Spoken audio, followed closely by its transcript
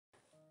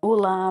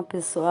Olá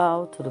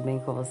pessoal, tudo bem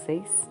com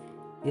vocês?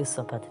 Eu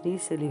sou a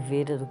Patrícia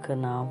Oliveira do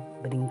canal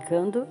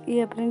Brincando e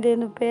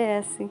Aprendendo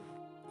PS.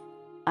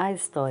 A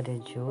história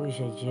de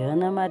hoje é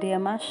de Maria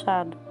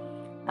Machado.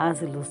 As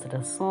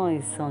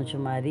ilustrações são de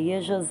Maria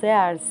José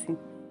Arce.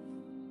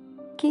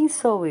 Quem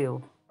sou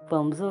eu?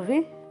 Vamos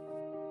ouvir?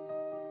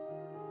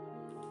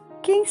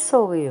 Quem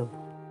sou eu?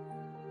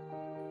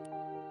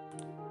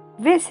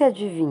 Vê se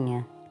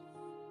adivinha.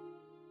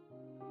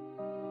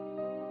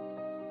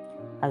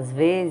 Às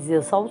vezes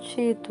eu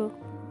saltito,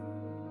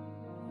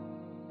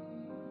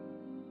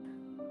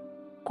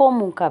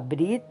 como um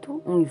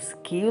cabrito, um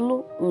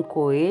esquilo, um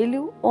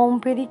coelho ou um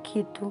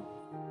periquito.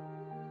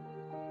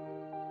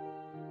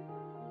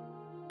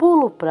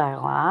 Pulo para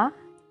lá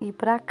e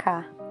para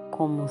cá,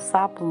 como um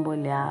sapo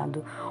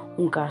molhado,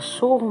 um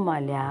cachorro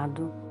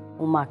malhado,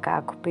 um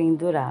macaco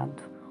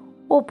pendurado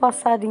ou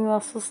passarinho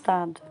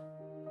assustado.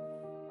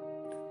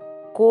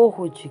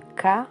 Corro de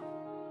cá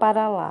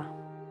para lá,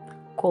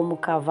 como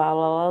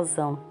cavalo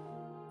alazão,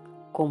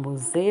 como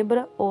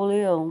zebra ou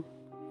leão,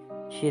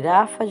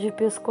 girafa de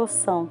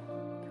pescoção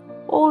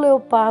ou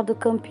leopardo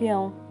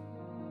campeão.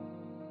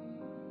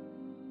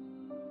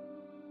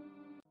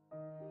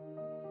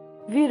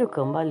 Viro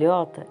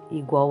cambalhota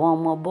igual a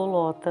uma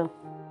bolota.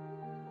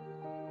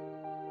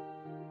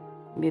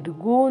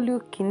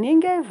 Mergulho que nem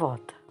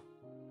gaivota.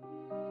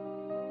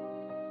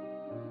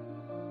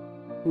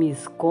 Me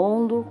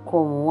escondo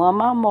como uma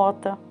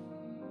marmota.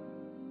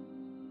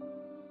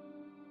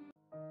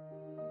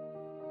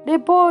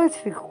 Depois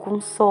fico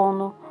com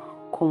sono,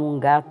 como um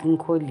gato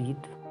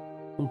encolhido,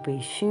 um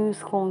peixinho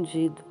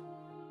escondido,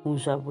 um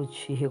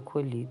jabuti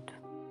recolhido,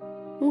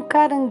 um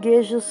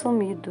caranguejo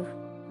sumido.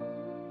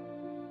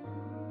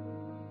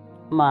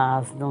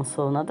 Mas não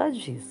sou nada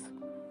disso.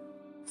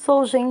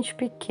 Sou gente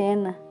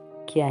pequena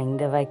que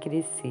ainda vai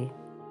crescer.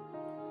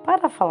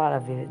 Para falar a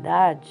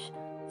verdade,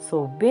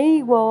 sou bem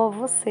igual a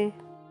você.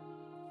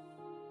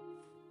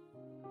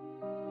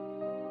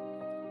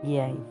 E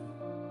aí,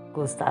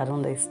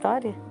 gostaram da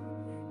história?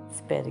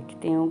 Espero que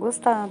tenham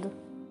gostado.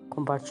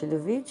 Compartilhe o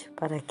vídeo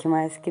para que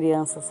mais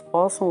crianças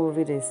possam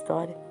ouvir a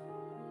história.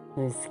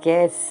 Não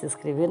esquece de se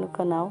inscrever no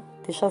canal,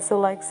 deixar seu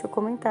like e seu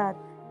comentário.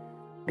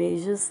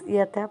 Beijos e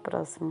até a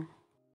próxima.